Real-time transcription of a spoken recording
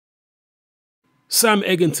Sam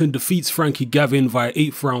Eggington defeats Frankie Gavin via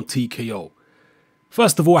 8th round TKO.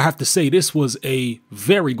 First of all, I have to say this was a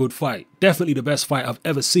very good fight. Definitely the best fight I've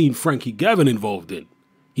ever seen Frankie Gavin involved in.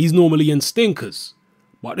 He's normally in stinkers.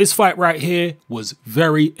 But this fight right here was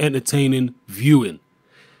very entertaining viewing.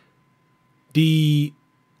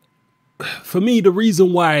 For me, the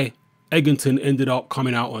reason why Eggington ended up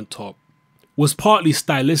coming out on top was partly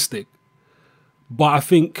stylistic. But I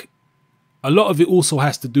think a lot of it also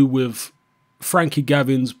has to do with Frankie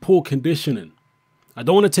Gavin's poor conditioning. I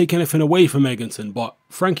don't want to take anything away from Eggington, but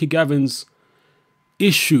Frankie Gavin's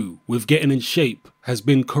issue with getting in shape has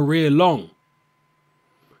been career long.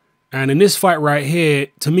 And in this fight right here,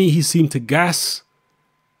 to me, he seemed to gas,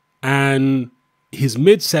 and his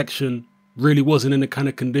midsection really wasn't in the kind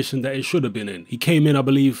of condition that it should have been in. He came in, I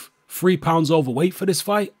believe, 3 pounds overweight for this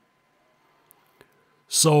fight.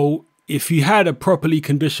 So if he had a properly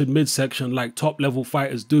conditioned midsection like top level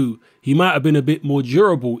fighters do, he might have been a bit more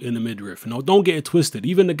durable in the midriff. Now, don't get it twisted.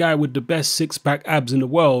 Even the guy with the best six-pack abs in the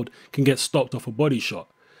world can get stopped off a body shot.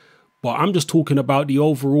 But I'm just talking about the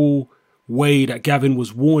overall way that Gavin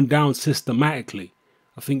was worn down systematically.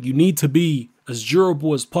 I think you need to be as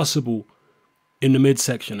durable as possible in the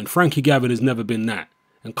midsection, and Frankie Gavin has never been that.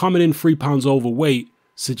 And coming in 3 pounds overweight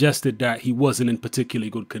suggested that he wasn't in particularly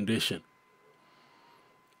good condition.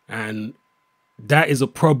 And that is a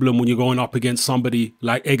problem when you're going up against somebody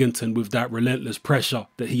like Eggington with that relentless pressure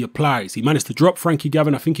that he applies. He managed to drop Frankie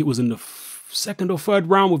Gavin. I think it was in the 2nd or 3rd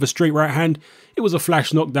round with a straight right hand. It was a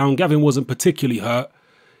flash knockdown. Gavin wasn't particularly hurt.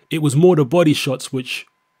 It was more the body shots which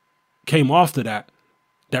came after that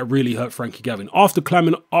really hurt Frankie Gavin. After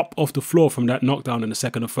climbing up off the floor from that knockdown in the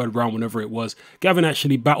 2nd or 3rd round, whenever it was, Gavin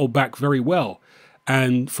actually battled back very well.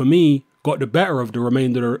 And for me, got the better of the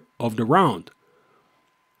remainder of the round.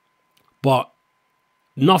 But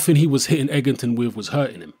nothing he was hitting Eggington with was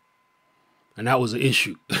hurting him. And that was an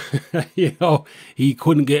issue. You know, he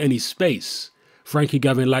couldn't get any space. Frankie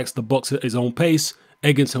Gavin likes to box at his own pace.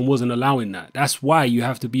 Eggington wasn't allowing that. That's why you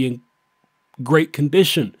have to be in great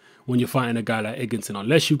condition when you're fighting a guy like Eggington.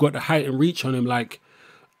 Unless you've got the height and reach on him like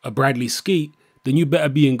a Bradley Skeet, then you better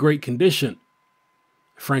be in great condition.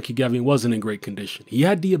 Frankie Gavin wasn't in great condition. He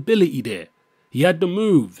had the ability there. He had the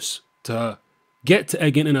moves to get to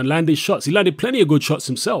Eggington and land his shots. He landed plenty of good shots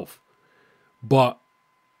himself. But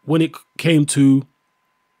when it came to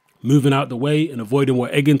moving out the way and avoiding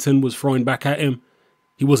what Eggington was throwing back at him,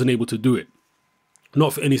 he wasn't able to do it.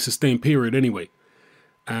 Not for any sustained period anyway.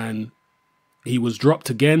 And he was dropped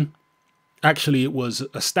again. Actually, it was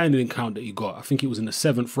a standing count that he got. I think it was in the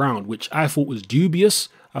 7th round, which I thought was dubious.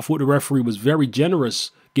 I thought the referee was very generous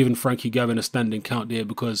giving Frankie Gavin a standing count there,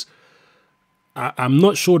 because I'm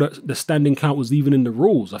not sure that the standing count was even in the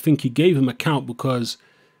rules. I think he gave him a count because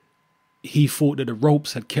he thought that the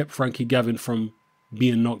ropes had kept Frankie Gavin from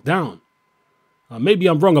being knocked down. Maybe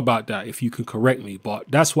I'm wrong about that, if you can correct me, but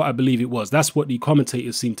that's what I believe it was. That's what the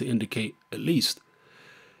commentators seem to indicate, at least.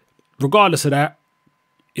 Regardless of that,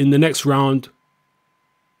 in the next round,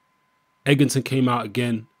 Eggington came out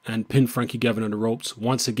again and pinned Frankie Gavin on the ropes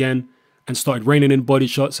once again and started raining in body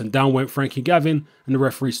shots, and down went Frankie Gavin, and the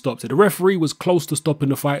referee stopped it. The referee was close to stopping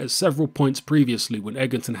the fight at several points previously when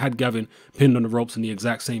Eggington had Gavin pinned on the ropes in the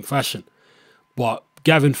exact same fashion. But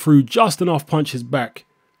Gavin threw just enough punches back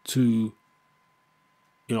to,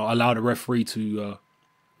 you know, allow the referee to,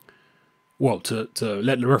 to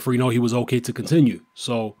let the referee know he was okay to continue.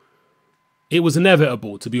 So it was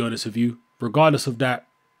inevitable, to be honest with you. Regardless of that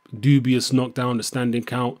dubious knockdown, the standing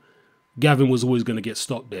count, Gavin was always going to get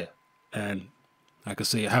stopped there. And like I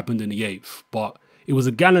say, it happened in the 8th. But it was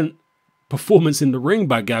a gallant performance in the ring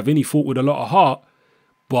by Gavin. He fought with a lot of heart,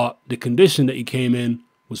 but the condition that he came in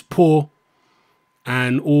was poor.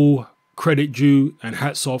 And all credit due and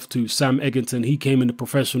hats off to Sam Eggington. He came in the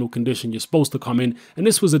professional condition you're supposed to come in. And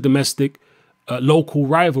this was a domestic, local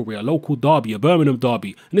rivalry, a local derby, a Birmingham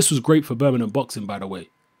derby. And this was great for Birmingham boxing, by the way.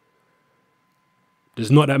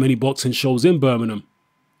 There's not that many boxing shows in Birmingham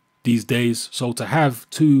these days. So to have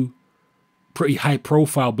two pretty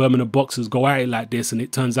high-profile Birmingham boxers go at it like this, and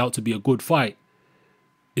it turns out to be a good fight,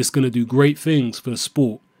 it's going to do great things for the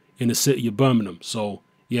sport in the city of Birmingham. So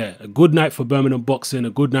yeah, a good night for Birmingham boxing, a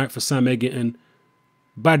good night for Sam Eggington,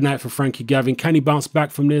 bad night for Frankie Gavin. Can he bounce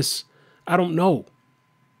back from this? I don't know.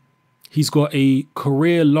 He's got a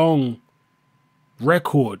career-long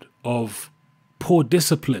record of poor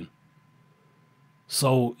discipline.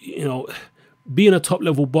 So, you know, being a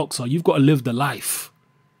top-level boxer, you've got to live the life.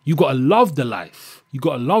 You got to love the life. You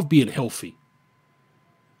got to love being healthy.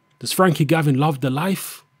 Does Frankie Gavin love the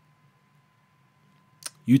life?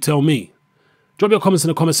 You tell me. Drop your comments in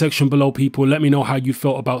the comment section below, people. Let me know how you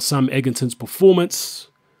felt about Sam Eggington's performance.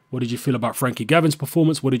 What did you feel about Frankie Gavin's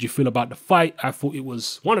performance? What did you feel about the fight? I thought it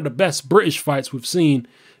was one of the best British fights we've seen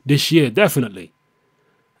this year, definitely.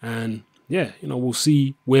 And yeah, you know, we'll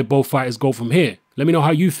see where both fighters go from here. Let me know how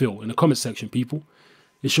you feel in the comment section, people.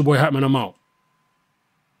 It's your boy Hatman, I'm out.